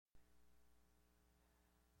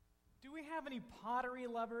have any pottery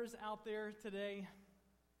lovers out there today?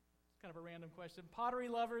 It's kind of a random question. Pottery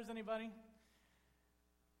lovers, anybody?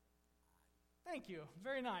 Thank you.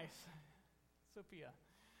 Very nice. Sophia.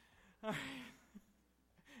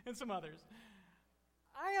 And some others.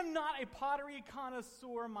 I am not a pottery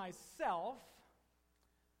connoisseur myself,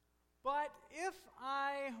 but if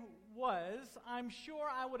I was, I'm sure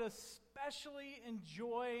I would especially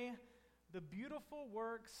enjoy the beautiful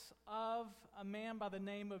works of a man by the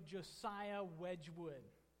name of Josiah Wedgwood.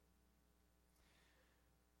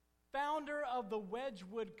 Founder of the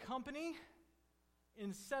Wedgwood Company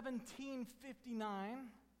in 1759,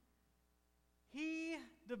 he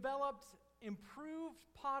developed improved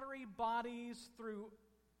pottery bodies through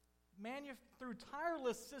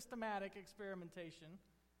tireless systematic experimentation.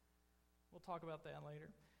 We'll talk about that later.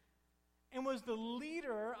 And was the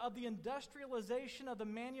leader of the industrialization of the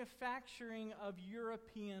manufacturing of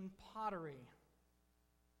European pottery.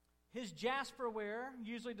 His jasperware,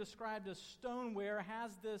 usually described as stoneware,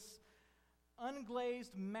 has this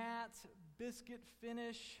unglazed matte biscuit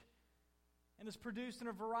finish and is produced in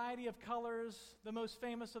a variety of colors. The most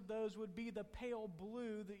famous of those would be the pale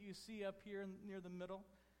blue that you see up here near the middle,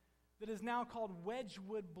 that is now called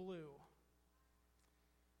Wedgwood blue.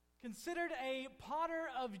 Considered a potter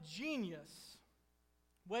of genius,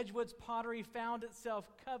 Wedgwood's pottery found itself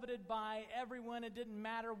coveted by everyone. It didn't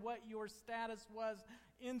matter what your status was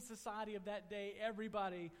in society of that day.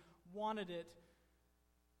 Everybody wanted it.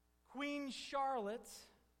 Queen Charlotte,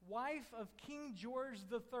 wife of King George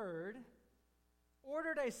III,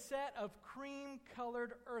 ordered a set of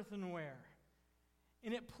cream-colored earthenware.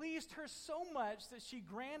 And it pleased her so much that she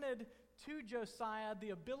granted to Josiah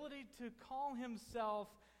the ability to call himself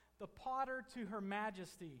the potter to her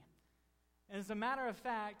majesty. And as a matter of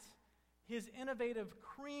fact, his innovative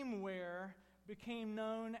creamware became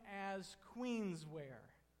known as queensware.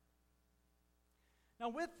 Now,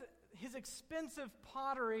 with his expensive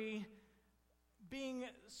pottery being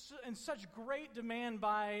in such great demand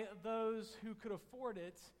by those who could afford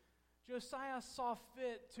it, Josiah saw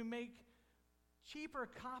fit to make cheaper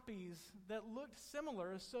copies that looked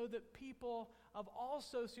similar so that people of all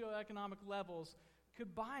socioeconomic levels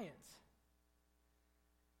could buy it.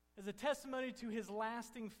 As a testimony to his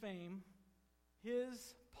lasting fame,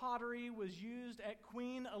 his pottery was used at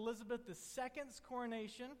Queen Elizabeth II's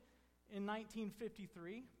coronation in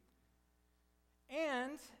 1953,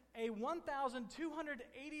 and a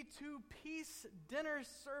 1,282-piece dinner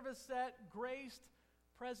service set graced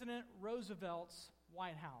President Roosevelt's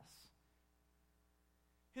White House.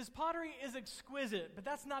 His pottery is exquisite, but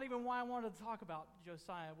that's not even why I wanted to talk about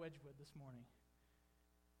Josiah Wedgwood this morning.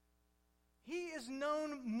 He is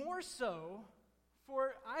known more so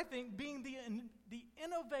for, I think, being the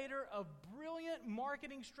innovator of brilliant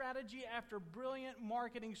marketing strategy after brilliant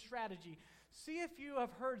marketing strategy. See if you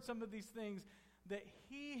have heard some of these things that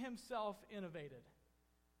he himself innovated.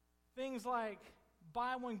 Things like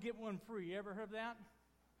buy one, get one free. You ever heard of that?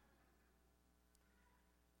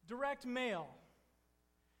 Direct mail.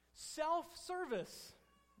 Self-service.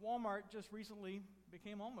 Walmart just recently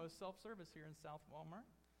became almost self-service here in South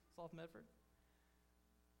Medford.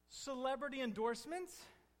 Celebrity endorsements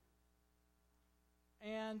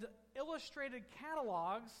and illustrated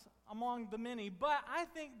catalogs among the many. But I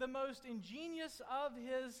think the most ingenious of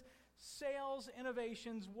his sales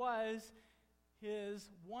innovations was his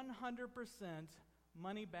 100%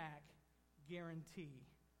 money-back guarantee,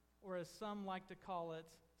 or as some like to call it,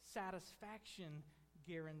 satisfaction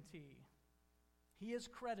guarantee. He is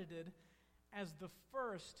credited as the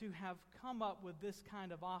first to have come up with this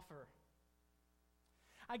kind of offer.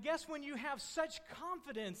 I guess when you have such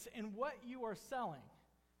confidence in what you are selling,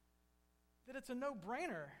 that it's a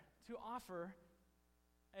no-brainer to offer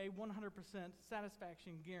a 100%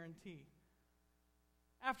 satisfaction guarantee.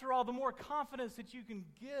 After all, the more confidence that you can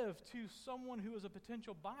give to someone who is a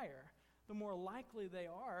potential buyer, the more likely they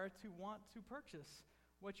are to want to purchase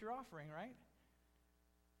what you're offering, right?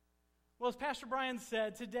 Well, as Pastor Brian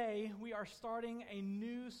said, today we are starting a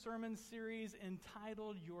new sermon series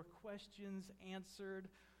entitled Your Questions Answered.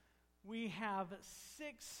 We have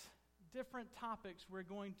 6 different topics we're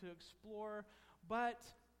going to explore, but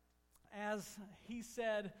as he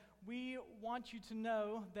said, we want you to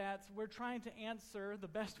know that we're trying to answer the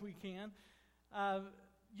best we can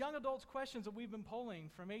young adults' questions that we've been polling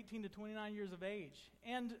from 18 to 29 years of age.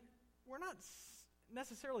 And we're not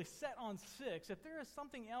necessarily set on 6. If there is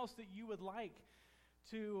something else that you would like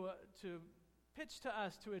to pitch to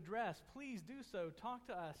us, to address, please do so. Talk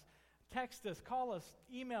to us, text us, call us,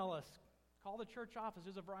 email us, call the church office.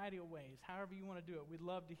 There's a variety of ways. However you want to do it. We'd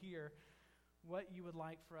love to hear what you would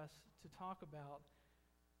like for us to talk about.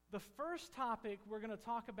 The first topic we're going to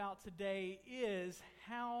talk about today is,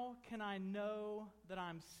 how can I know that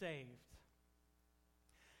I'm saved?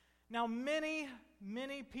 Now, many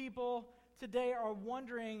people today are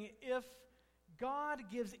wondering if God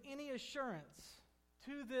gives any assurance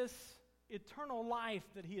to this eternal life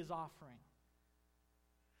that He is offering.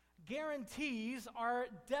 Guarantees are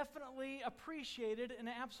definitely appreciated and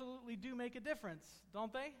absolutely do make a difference,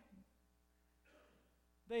 don't they?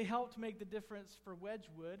 They helped make the difference for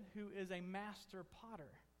Wedgwood, who is a master potter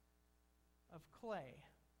of clay.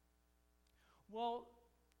 Well,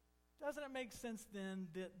 doesn't it make sense then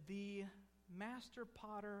that the master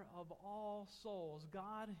potter of all souls,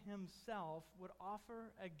 God Himself, would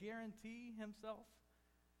offer a guarantee Himself?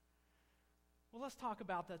 Well, let's talk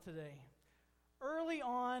about that today. Early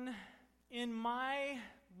on in my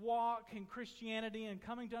walk in Christianity and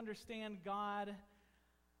coming to understand God,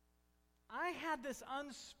 I had this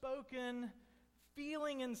unspoken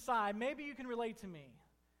feeling inside, maybe you can relate to me,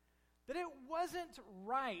 that it wasn't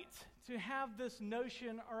right to have this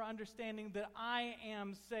notion or understanding that I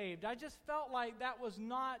am saved. I just felt like that was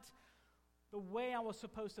not the way I was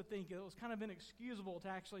supposed to think. It was kind of inexcusable to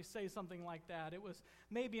actually say something like that. It was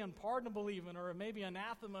maybe unpardonable even, or maybe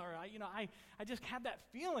anathema, or I just had that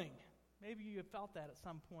feeling. Maybe you have felt that at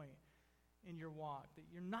some point in your walk, that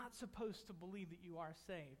you're not supposed to believe that you are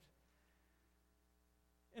saved.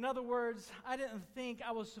 In other words, I didn't think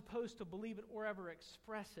I was supposed to believe it or ever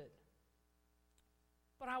express it.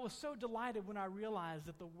 But I was so delighted when I realized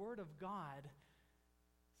that the Word of God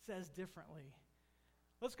says differently.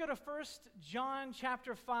 Let's go to 1 John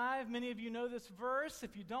chapter 5. Many of you know this verse.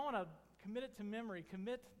 If you don't, I'll commit it to memory.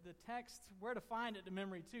 Commit the text, where to find it, to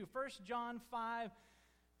memory too. 1 John 5,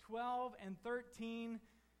 12 and 13.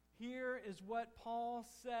 Here is what Paul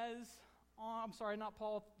says.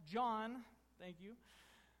 John, thank you.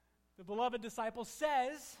 The beloved disciple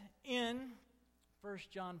says in 1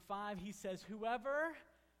 John 5, he says, "Whoever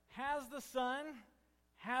has the Son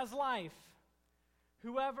has life.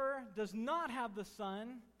 Whoever does not have the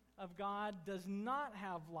Son of God does not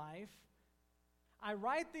have life. I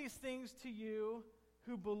write these things to you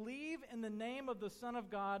who believe in the name of the Son of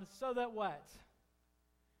God, so that" what?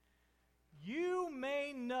 "You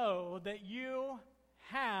may know that you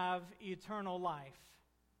have eternal life."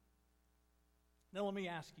 Now let me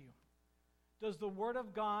ask you, does the Word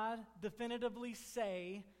of God definitively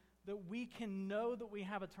say that we can know that we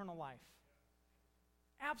have eternal life?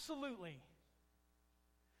 Absolutely.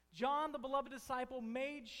 John, the beloved disciple,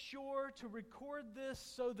 made sure to record this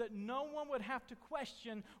so that no one would have to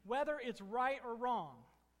question whether it's right or wrong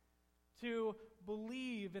to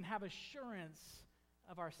believe and have assurance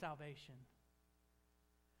of our salvation.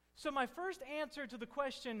 So my first answer to the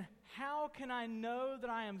question, how can I know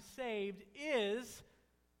that I am saved, is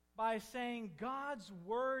by saying God's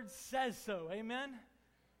Word says so. Amen?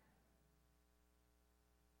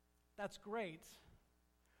 That's great.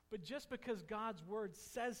 But just because God's Word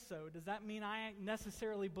says so, does that mean I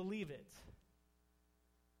necessarily believe it?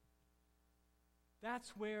 That's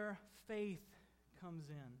where faith comes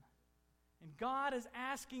in. And God is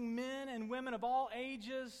asking men and women of all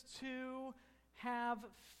ages to have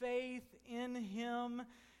faith in Him,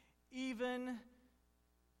 even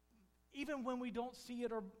when we don't see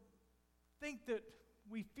it or think that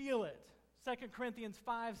we feel it. 2 Corinthians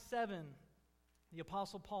 5:7, the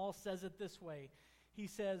Apostle Paul says it this way. He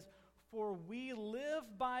says, "For we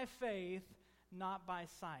live by faith, not by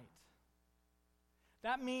sight."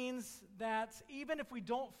 That means that even if we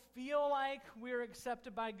don't feel like we're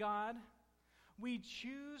accepted by God, we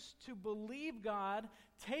choose to believe God,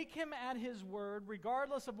 take Him at His word,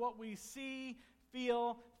 regardless of what we see,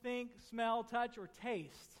 feel, think, smell, touch, or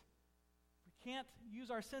taste. We can't use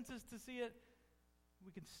our senses to see it.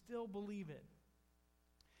 We can still believe it.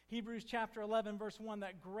 Hebrews chapter 11, verse 1,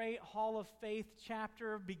 that great hall of faith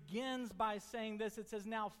chapter, begins by saying this. It says,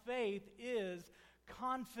 "Now faith is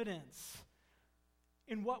confidence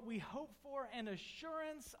in what we hope for and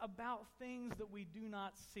assurance about things that we do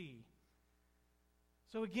not see."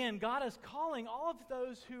 So again, God is calling all of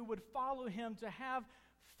those who would follow Him to have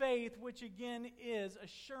faith, which again is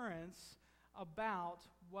assurance about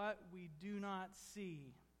what we do not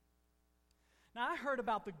see. Now, I heard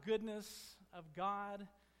about the goodness of God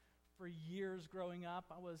for years growing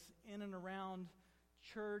up. I was in and around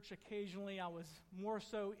church occasionally. I was more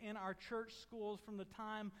so in our church schools from the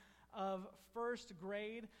time of first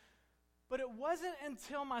grade. But it wasn't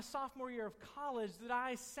until my sophomore year of college that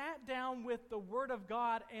I sat down with the Word of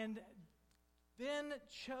God and then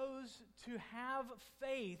chose to have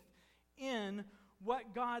faith in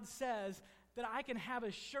what God says that I can have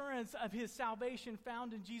assurance of his salvation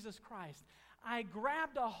found in Jesus Christ. I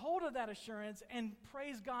grabbed a hold of that assurance, and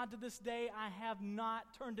praise God, to this day, I have not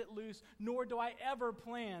turned it loose, nor do I ever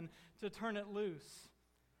plan to turn it loose.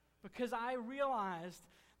 Because I realized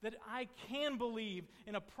that I can believe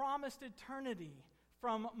in a promised eternity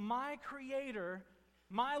from my Creator,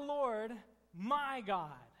 my Lord, my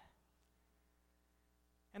God.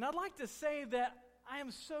 And I'd like to say that I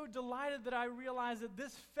am so delighted that I realized that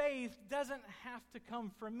this faith doesn't have to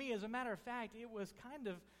come from me. As a matter of fact, it was kind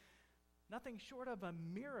of nothing short of a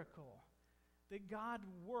miracle that God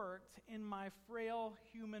worked in my frail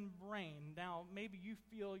human brain. Now, maybe you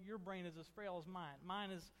feel your brain is as frail as mine.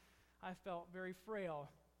 Mine is, I felt very frail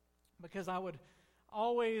because I would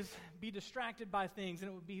always be distracted by things and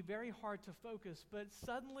it would be very hard to focus. But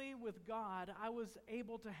suddenly with God, I was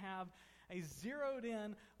able to have a zeroed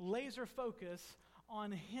in laser focus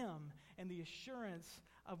on Him and the assurance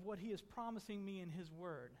of what He is promising me in His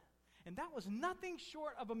Word. And that was nothing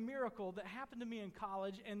short of a miracle that happened to me in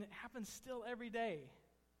college, and it happens still every day.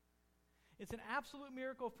 It's an absolute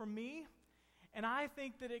miracle for me, and I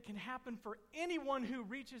think that it can happen for anyone who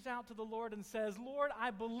reaches out to the Lord and says, Lord, I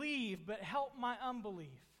believe, but help my unbelief.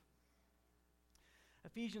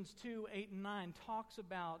 Ephesians 2:8-9 talks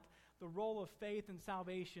about the role of faith in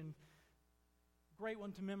salvation. Great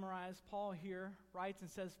one to memorize. Paul here writes and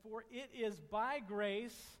says, for it is by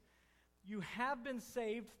grace you have been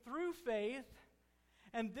saved through faith,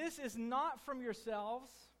 and this is not from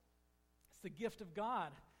yourselves. It's the gift of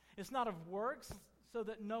God. It's not of works, so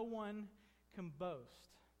that no one can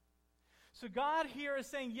boast. So God here is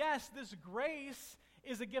saying, yes, this grace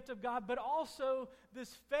is a gift of God, but also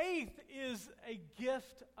this faith is a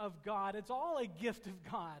gift of God. It's all a gift of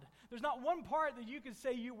God. There's not one part that you could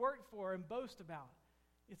say you worked for and boast about.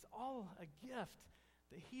 It's all a gift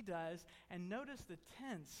that He does. And notice the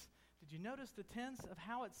tense. Did you notice the tense of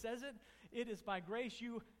how it says it? It is by grace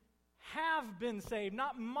you have been saved.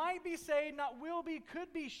 Not might be saved, not will be,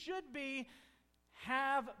 could be, should be.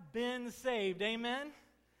 Have been saved. Amen?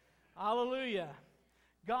 Hallelujah.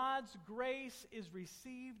 God's grace is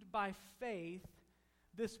received by faith,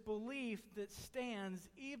 this belief that stands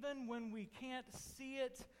even when we can't see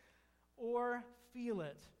it or feel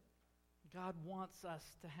it. God wants us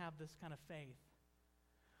to have this kind of faith.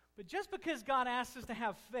 But just because God asks us to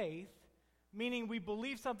have faith, meaning we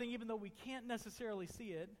believe something even though we can't necessarily see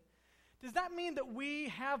it, does that mean that we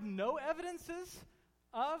have no evidences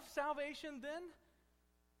of salvation then?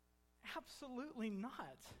 Absolutely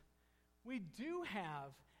not. We do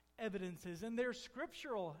have evidences, and they're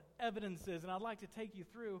scriptural evidences, and I'd like to take you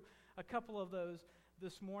through a couple of those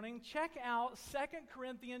this morning. Check out 2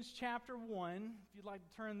 Corinthians chapter 1, if you'd like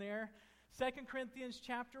to turn there. 2 Corinthians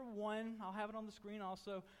chapter 1, I'll have it on the screen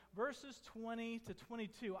also, verses 20 to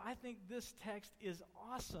 22. I think this text is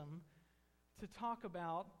awesome to talk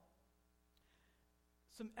about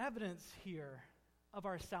some evidence here of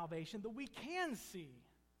our salvation that we can see.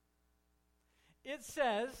 It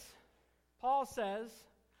says, Paul says,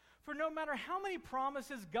 for no matter how many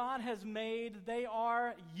promises God has made, they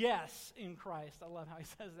are yes in Christ. I love how he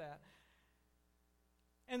says that.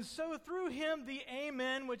 And so through Him, the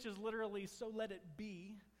amen, which is literally so let it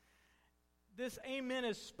be, this amen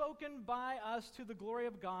is spoken by us to the glory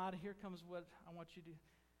of God. Here comes what I want you to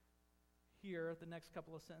hear, the next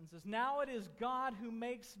couple of sentences. Now it is God who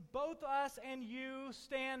makes both us and you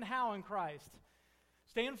stand how in Christ?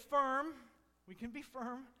 Stand firm. We can be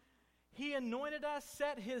firm. He anointed us,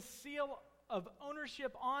 set His seal of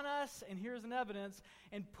ownership on us, and here's an evidence,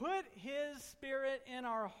 and put His Spirit in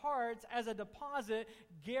our hearts as a deposit,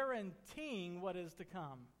 guaranteeing what is to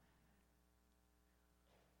come.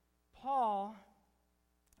 Paul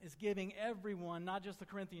is giving everyone, not just the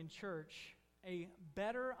Corinthian church, a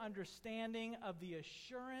better understanding of the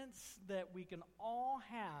assurance that we can all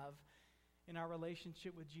have in our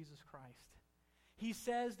relationship with Jesus Christ. He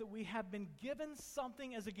says that we have been given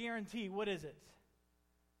something as a guarantee. What is it?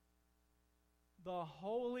 The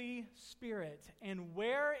Holy Spirit. And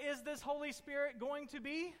where is this Holy Spirit going to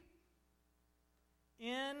be?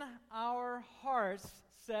 In our hearts,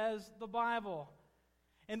 says the Bible.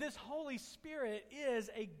 And this Holy Spirit is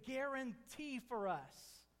a guarantee for us.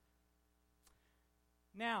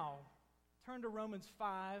 Now, turn to Romans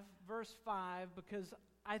 5, verse 5, because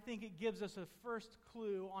I think it gives us a first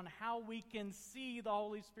clue on how we can see the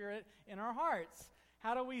Holy Spirit in our hearts.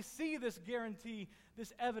 How do we see this guarantee,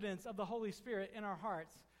 this evidence of the Holy Spirit in our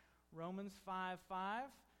hearts? Romans 5:5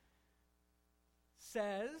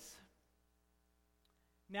 says,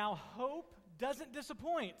 now hope doesn't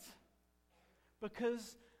disappoint,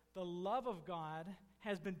 because the love of God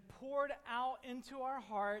has been poured out into our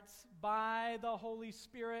hearts by the Holy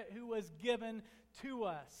Spirit who was given to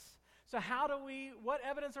us. So what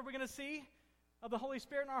evidence are we going to see of the Holy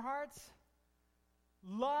Spirit in our hearts?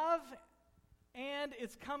 Love, and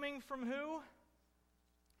it's coming from who?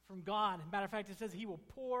 From God. Matter of fact, it says He will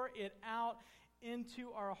pour it out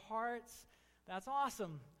into our hearts. That's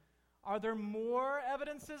awesome. Are there more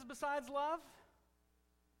evidences besides love?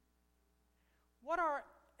 What are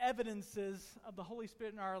evidences of the Holy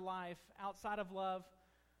Spirit in our life outside of love?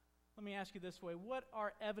 Let me ask you this way. What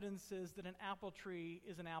are evidences that an apple tree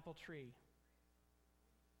is an apple tree?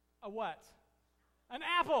 A what? An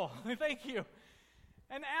apple. Thank you.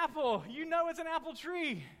 An apple. You know it's an apple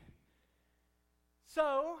tree.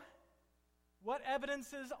 So, what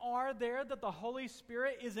evidences are there that the Holy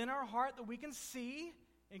Spirit is in our heart that we can see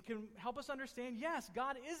and can help us understand, yes,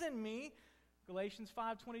 God is in me? Galatians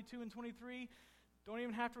 5:22 and 23. Don't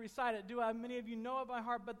even have to recite it, do I? Many of you know it by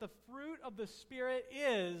heart, but the fruit of the Spirit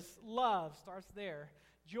is love, starts there.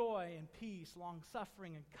 Joy and peace,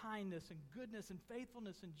 long-suffering and kindness and goodness and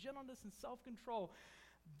faithfulness and gentleness and self-control.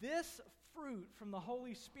 This fruit from the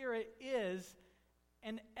Holy Spirit is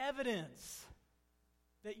an evidence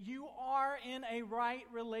that you are in a right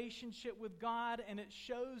relationship with God, and it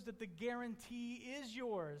shows that the guarantee is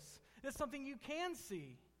yours. It's something you can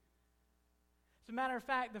see. As a matter of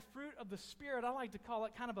fact, the fruit of the Spirit, I like to call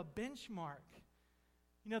it kind of a benchmark.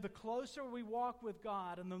 You know, the closer we walk with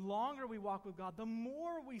God and the longer we walk with God, the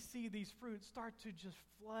more we see these fruits start to just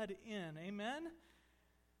flood in. Amen?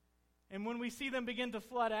 And when we see them begin to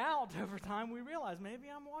flood out over time, we realize maybe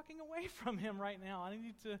I'm walking away from Him right now. I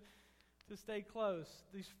need to stay close.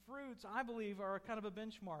 These fruits, I believe, are kind of a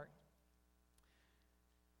benchmark.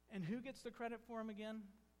 And who gets the credit for them again?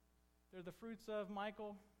 They're the fruits of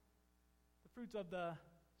Michael. The fruits of the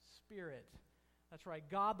Spirit. That's right.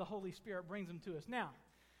 God, the Holy Spirit, brings them to us. Now,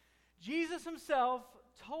 Jesus Himself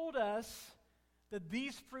told us that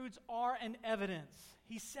these fruits are an evidence.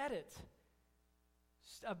 He said it.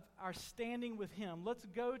 Of our standing with Him. Let's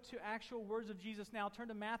go to actual words of Jesus now. Turn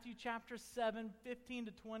to Matthew chapter 7, 15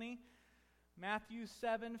 to 20. Matthew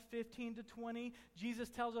 7, 15 to 20. Jesus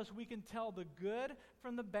tells us we can tell the good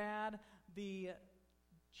from the bad, the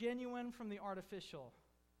genuine from the artificial.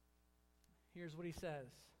 Here's what He says.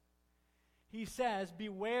 He says,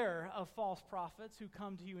 beware of false prophets who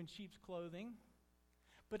come to you in sheep's clothing,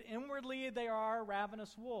 but inwardly they are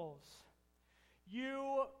ravenous wolves.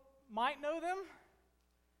 You might know them.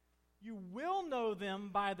 You will know them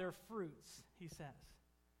by their fruits, He says.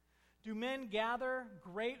 Do men gather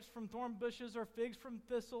grapes from thorn bushes or figs from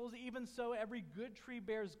thistles? Even so, every good tree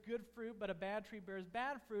bears good fruit, but a bad tree bears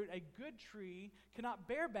bad fruit. A good tree cannot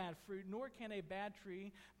bear bad fruit, nor can a bad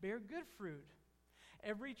tree bear good fruit.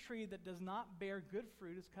 Every tree that does not bear good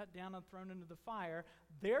fruit is cut down and thrown into the fire.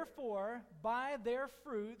 Therefore, by their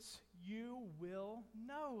fruits you will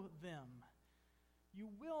know them. You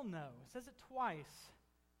will know. It says it twice.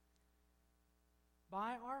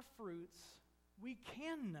 By our fruits, we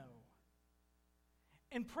can know.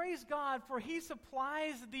 And praise God, for He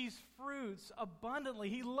supplies these fruits abundantly.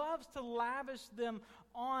 He loves to lavish them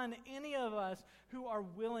on any of us who are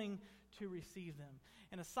willing to receive them.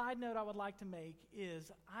 And a side note I would like to make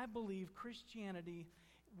is I believe Christianity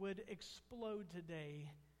would explode today,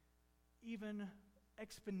 even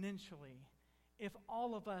exponentially, if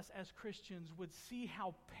all of us as Christians would see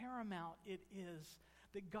how paramount it is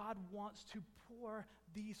that God wants to pour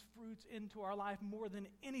these fruits into our life more than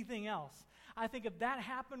anything else. I think if that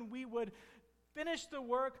happened, we would finish the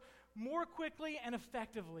work more quickly and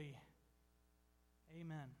effectively.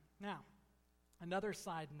 Amen. Now, another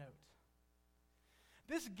side note.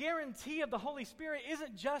 This guarantee of the Holy Spirit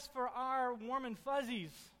isn't just for our warm and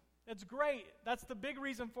fuzzies. It's great. That's the big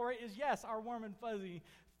reason for it is, yes, our warm and fuzzy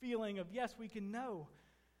feeling of, yes, we can know.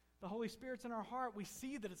 The Holy Spirit's in our heart. We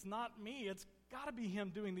see that it's not me. It's got to be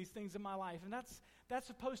Him doing these things in my life. And that's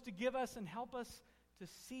supposed to give us and help us to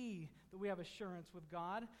see that we have assurance with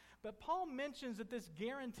God. But Paul mentions that this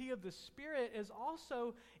guarantee of the Spirit is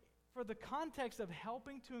also for the context of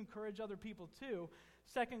helping to encourage other people too.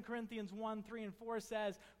 2 Corinthians 1, 3, and 4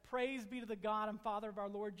 says, praise be to the God and Father of our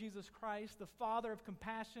Lord Jesus Christ, the Father of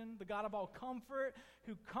compassion, the God of all comfort,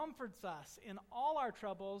 who comforts us in all our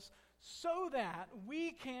troubles, so that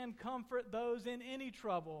we can comfort those in any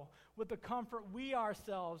trouble with the comfort we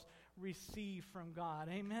ourselves receive from God.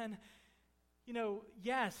 Amen. You know,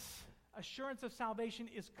 yes, assurance of salvation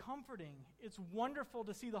is comforting. It's wonderful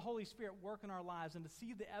to see the Holy Spirit work in our lives and to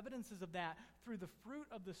see the evidences of that through the fruit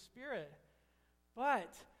of the Spirit.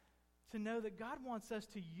 But to know that God wants us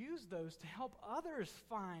to use those to help others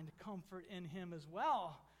find comfort in Him as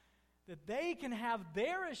well. that they can have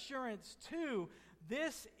their assurance too.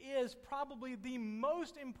 This is probably the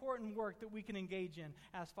most important work that we can engage in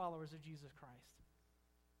as followers of Jesus Christ.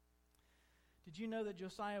 Did you know that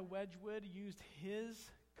Josiah Wedgwood used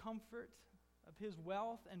his comfort of his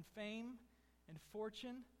wealth and fame and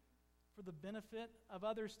fortune for the benefit of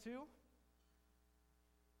others too?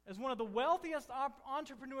 As one of the wealthiest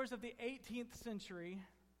entrepreneurs of the 18th century,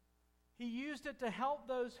 he used it to help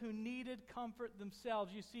those who needed comfort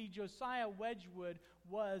themselves. You see, Josiah Wedgwood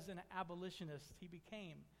was an abolitionist. He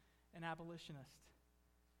became an abolitionist.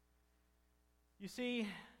 You see,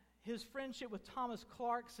 his friendship with Thomas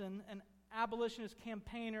Clarkson, an abolitionist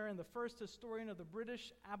campaigner and the first historian of the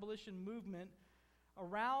British abolition movement,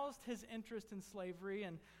 aroused his interest in slavery,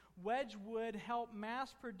 and Wedgwood helped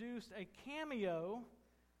mass produce a cameo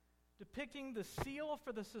depicting the seal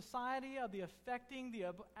for the Society of the Effecting the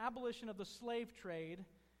Abolition of the Slave Trade,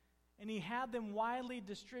 and he had them widely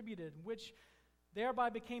distributed, which thereby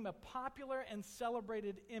became a popular and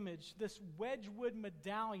celebrated image. This Wedgwood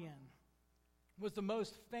medallion was the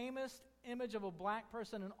most famous image of a black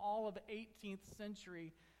person in all of 18th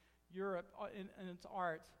century Europe in its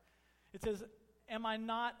art. It says, "Am I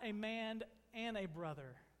not a man and a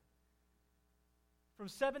brother?" From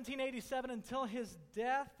 1787 until his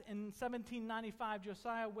death in 1795,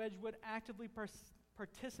 Josiah Wedgwood actively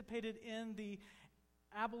participated in the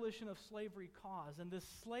abolition of slavery cause. And this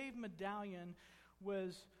slave medallion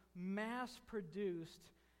was mass-produced.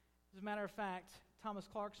 As a matter of fact, Thomas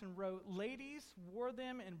Clarkson wrote, "Ladies wore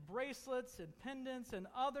them in bracelets and pendants, and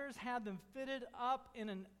others had them fitted up in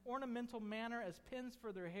an ornamental manner as pins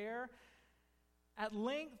for their hair. At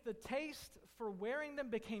length, the taste for wearing them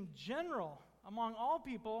became general among all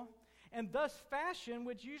people, and thus fashion,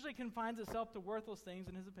 which usually confines itself to worthless things,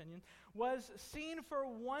 in his opinion, was seen for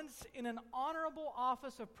once in an honorable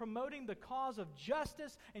office of promoting the cause of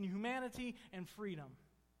justice and humanity and freedom."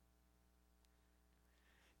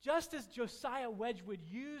 Just as Josiah Wedgwood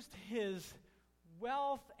used his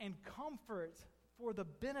wealth and comfort for the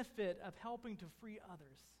benefit of helping to free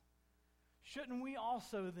others, shouldn't we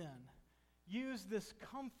also then use this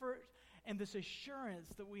comfort and this assurance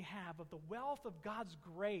that we have of the wealth of God's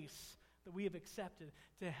grace that we have accepted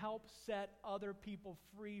to help set other people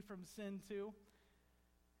free from sin too?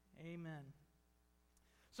 Amen.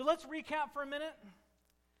 So let's recap for a minute.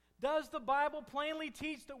 Does the Bible plainly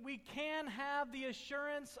teach that we can have the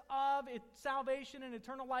assurance of salvation and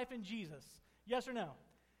eternal life in Jesus? Yes or no?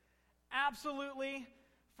 Absolutely.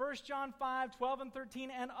 1 John 5, 12 and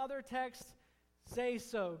 13 and other texts say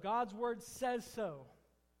so. God's word says so.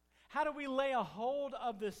 How do we lay a hold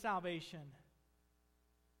of this salvation?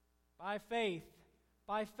 By faith.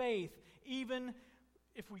 By faith. Even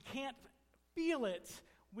if we can't feel it,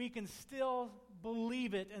 we can still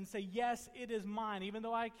believe it and say, yes, it is mine. Even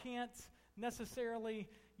though I can't necessarily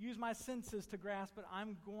use my senses to grasp it,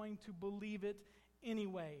 I'm going to believe it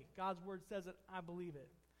anyway. God's word says it, I believe it.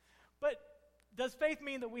 But does faith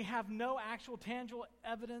mean that we have no actual tangible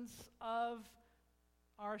evidence of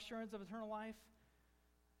our assurance of eternal life?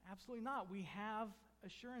 Absolutely not. We have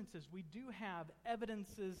assurances. We do have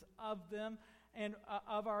evidences of them and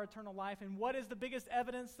of our eternal life. And what is the biggest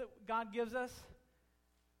evidence that God gives us?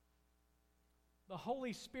 The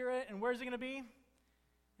Holy Spirit. And where's it going to be?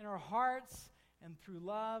 In our hearts and through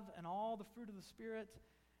love and all the fruit of the Spirit.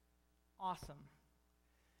 Awesome.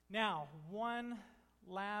 Now, one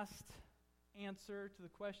last answer to the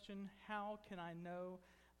question, how can I know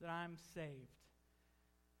that I'm saved?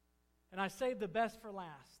 And I saved the best for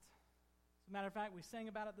last. As a matter of fact, we sang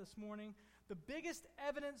about it this morning. The biggest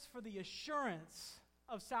evidence for the assurance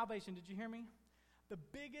of salvation, did you hear me? The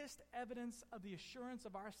biggest evidence of the assurance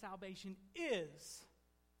of our salvation is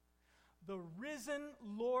the risen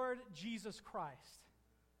Lord Jesus Christ.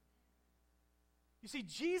 You see,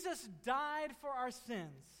 Jesus died for our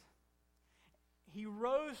sins. He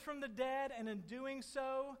rose from the dead, and in doing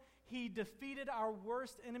so, he defeated our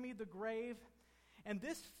worst enemy, the grave. And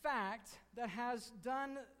this fact that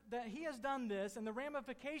he has done this, and the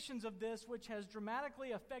ramifications of this, which has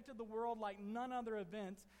dramatically affected the world like none other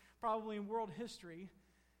event, probably in world history,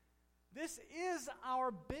 this is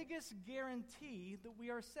our biggest guarantee that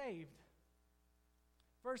we are saved.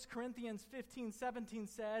 1 Corinthians 15:17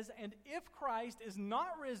 says, "And if Christ is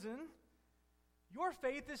not risen, your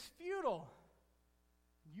faith is futile.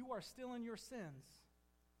 You are still in your sins."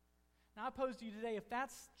 Now, I pose to you today, if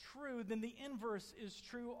that's true, then the inverse is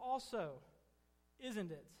true also,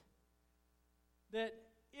 isn't it? That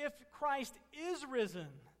if Christ is risen,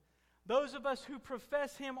 those of us who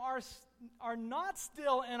profess him are not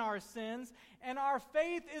still in our sins, and our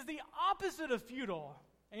faith is the opposite of futile.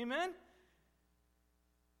 Amen?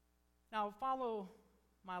 Now, follow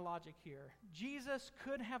my logic here. Jesus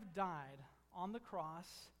could have died on the cross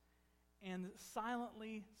and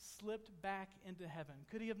silently slipped back into heaven.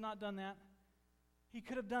 Could he have not done that? He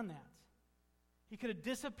could have done that. He could have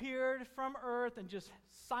disappeared from earth and just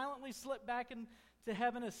silently slipped back into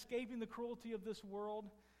heaven, escaping the cruelty of this world.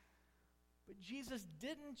 But Jesus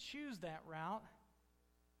didn't choose that route.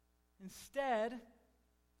 Instead,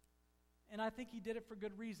 and I think he did it for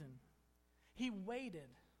good reason, he waited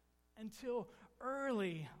until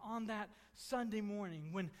early on that Sunday morning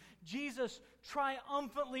when Jesus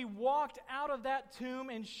triumphantly walked out of that tomb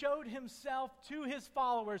and showed himself to his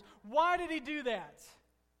followers. Why did he do that?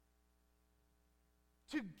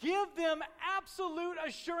 To give them absolute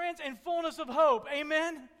assurance and fullness of hope.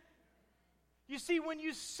 Amen? You see, when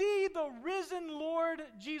you see the risen Lord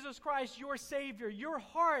Jesus Christ, your Savior, your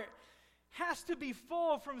heart has to be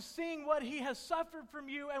full from seeing what he has suffered from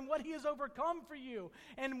you and what he has overcome for you.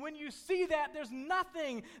 And when you see that, there's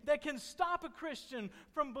nothing that can stop a Christian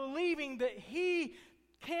from believing that he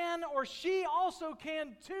can, or she also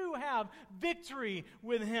can too, have victory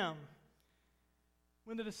with him.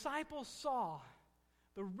 When the disciples saw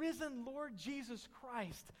the risen Lord Jesus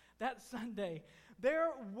Christ that Sunday, their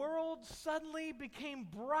world suddenly became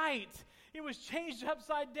bright. It was changed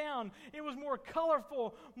upside down. It was more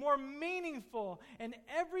colorful, more meaningful, and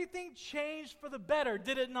everything changed for the better,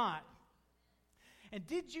 did it not? And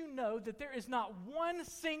did you know that there is not one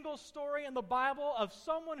single story in the Bible of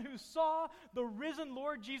someone who saw the risen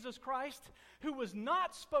Lord Jesus Christ who was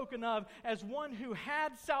not spoken of as one who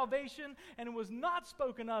had salvation and was not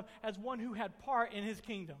spoken of as one who had part in his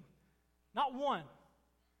kingdom? Not one.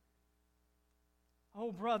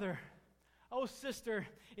 Oh, brother, oh, sister,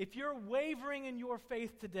 if you're wavering in your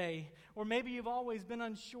faith today, or maybe you've always been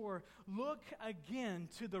unsure, look again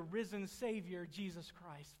to the risen Savior, Jesus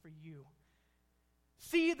Christ, for you.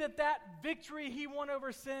 See that victory he won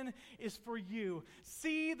over sin is for you.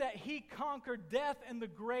 See that he conquered death and the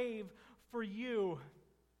grave for you.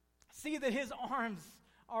 See that his arms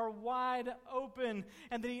are wide open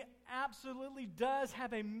and that he absolutely does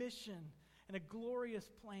have a mission and a glorious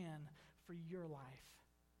plan for your life.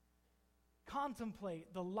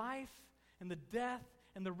 Contemplate the life and the death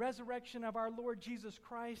and the resurrection of our Lord Jesus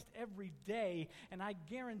Christ every day, and I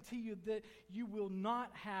guarantee you that you will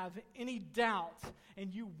not have any doubt,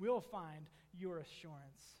 and you will find your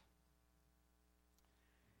assurance.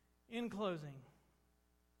 In closing,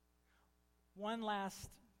 one last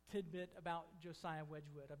tidbit about Josiah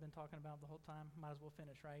Wedgwood. I've been talking about him the whole time. Might as well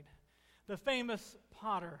finish, right? The famous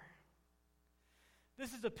potter.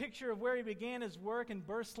 This is a picture of where he began his work in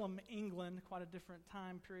Burslem, England, quite a different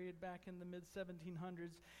time period back in the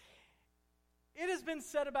mid-1700s. It has been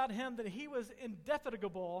said about him that he was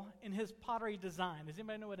indefatigable in his pottery design. Does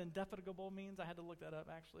anybody know what indefatigable means? I had to look that up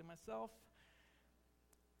actually myself.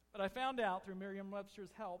 But I found out through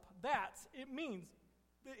Merriam-Webster's help that it means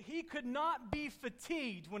that he could not be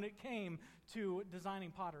fatigued when it came to designing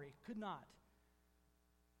pottery. Could not.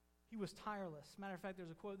 He was tireless. Matter of fact,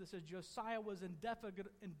 there's a quote that says, Josiah was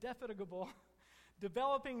indefatigable,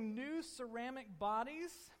 developing new ceramic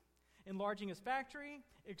bodies, enlarging his factory,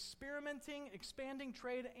 experimenting, expanding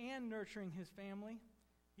trade, and nurturing his family.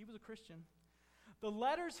 He was a Christian. The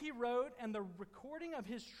letters he wrote and the recording of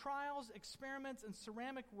his trials, experiments, and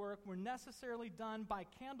ceramic work were necessarily done by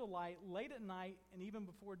candlelight late at night and even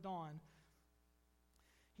before dawn.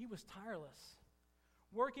 He was tireless.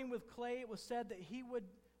 Working with clay, it was said that he would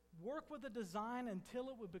work with a design until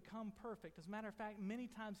it would become perfect. As a matter of fact, many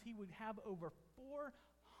times he would have over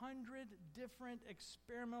 400 different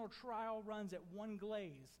experimental trial runs at one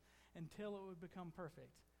glaze until it would become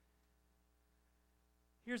perfect.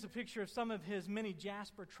 Here's a picture of some of his many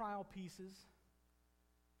jasper trial pieces.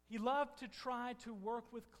 He loved to try to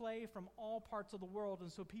work with clay from all parts of the world,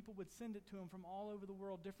 and so people would send it to him from all over the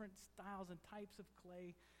world, different styles and types of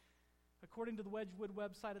clay. According to the Wedgwood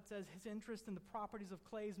website, it says his interest in the properties of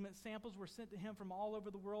clays meant samples were sent to him from all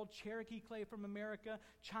over the world: Cherokee clay from America,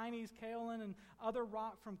 Chinese kaolin and other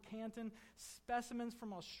rock from Canton, specimens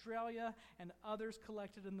from Australia, and others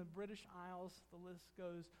collected in the British Isles. The list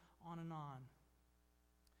goes on and on.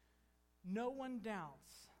 No one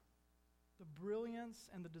doubts the brilliance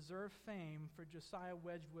and the deserved fame for Josiah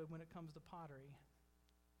Wedgwood when it comes to pottery.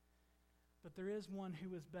 But there is one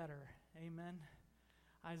who is better. Amen.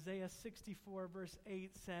 Isaiah 64 verse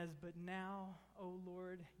 8 says, "But now, O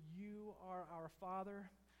Lord, you are our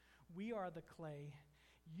Father. We are the clay.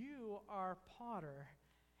 You are potter,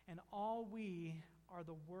 and all we are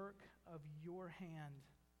the work of your hand."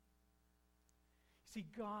 See,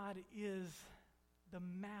 God is the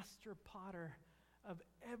master potter of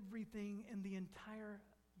everything in the entire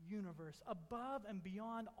universe, above and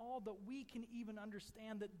beyond all that we can even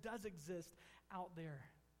understand that does exist out there.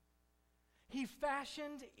 He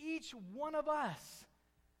fashioned each one of us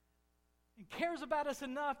and cares about us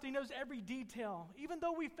enough that he knows every detail. Even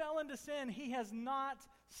though we fell into sin, he has not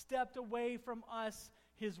stepped away from us,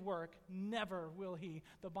 his work. Never will he.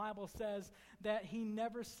 The Bible says that he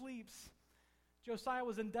never sleeps. Josiah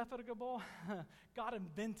was indefatigable. God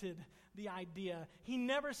invented the idea. He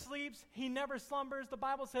never sleeps. He never slumbers. The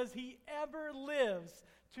Bible says he ever lives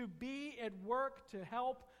to be at work to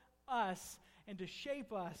help us and to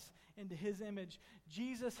shape us into his image.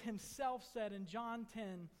 Jesus himself said in John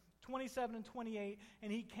 10:27 and 28,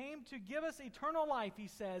 and he came to give us eternal life, he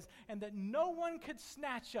says, and that no one could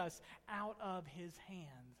snatch us out of his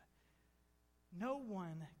hand. No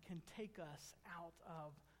one can take us out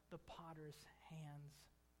of the potter's hands.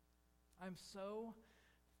 I'm so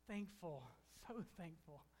thankful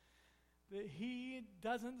that he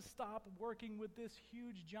doesn't stop working with this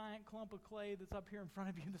huge giant clump of clay that's up here in front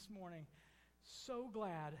of you this morning. So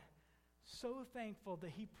glad, so thankful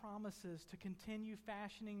that he promises to continue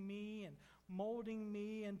fashioning me and molding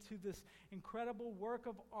me into this incredible work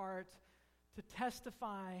of art to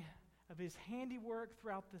testify of his handiwork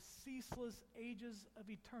throughout the ceaseless ages of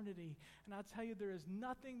eternity. And I'll tell you, there is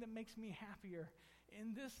nothing that makes me happier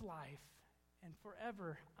in this life and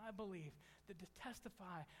forever, I believe, than to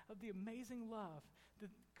testify of the amazing love that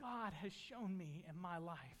God has shown me in my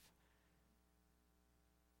life.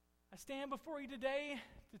 I stand before you today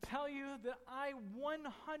to tell you that I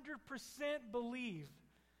 100% believe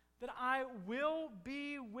that I will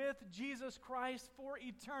be with Jesus Christ for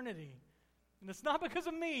eternity. And it's not because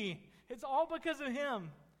of me. It's all because of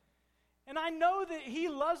him. And I know that he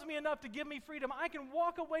loves me enough to give me freedom. I can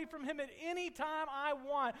walk away from him at any time I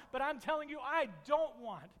want, but I'm telling you, I don't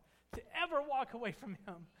want to ever walk away from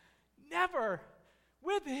him. Never.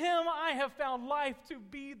 With him, I have found life to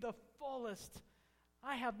be the fullest.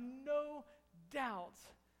 I have no doubt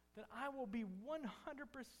that I will be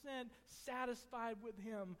 100% satisfied with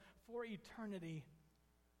him for eternity.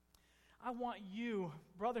 I want you,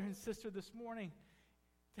 brother and sister, this morning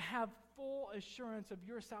to have full assurance of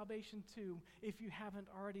your salvation too, if you haven't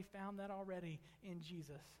already found that already in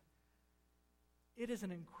Jesus. It is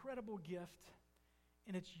an incredible gift,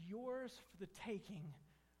 and it's yours for the taking.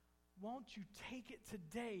 Won't you take it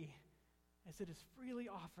today as it is freely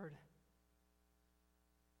offered?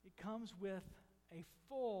 It comes with a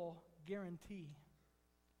full guarantee.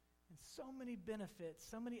 And so many benefits,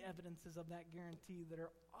 so many evidences of that guarantee that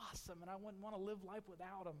are awesome, and I wouldn't want to live life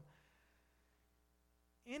without them.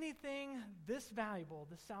 Anything this valuable,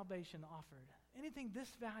 this salvation offered, anything this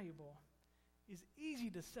valuable is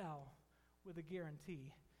easy to sell with a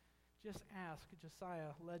guarantee. Just ask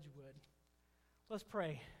Josiah Ledgewood. Let's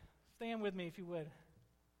pray. Stand with me if you would.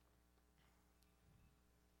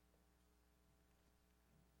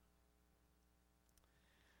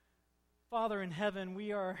 Father in heaven,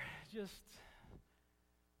 we are just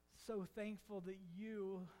so thankful that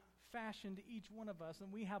you fashioned each one of us,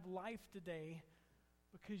 and we have life today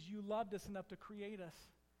because you loved us enough to create us.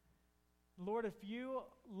 Lord, if you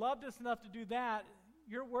loved us enough to do that,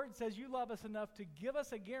 your word says you love us enough to give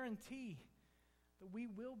us a guarantee that we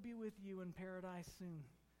will be with you in paradise soon.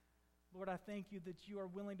 Lord, I thank you that you are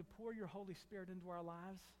willing to pour your Holy Spirit into our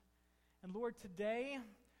lives. And Lord, today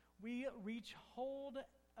we reach hold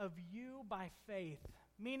of you by faith.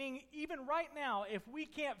 Meaning, even right now, if we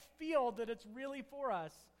can't feel that it's really for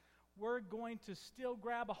us, we're going to still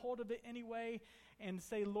grab a hold of it anyway and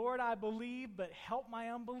say, Lord, I believe, but help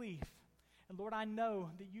my unbelief. And Lord, I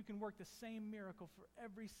know that you can work the same miracle for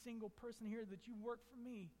every single person here that you work for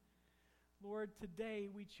me. Lord, today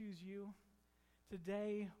we choose you.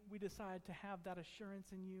 Today we decide to have that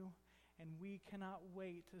assurance in you, and we cannot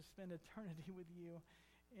wait to spend eternity with you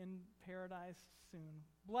in paradise soon.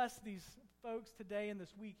 Bless these folks today and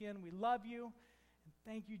this weekend. We love you, and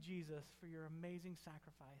thank you, Jesus, for your amazing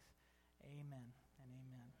sacrifice. Amen and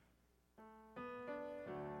amen.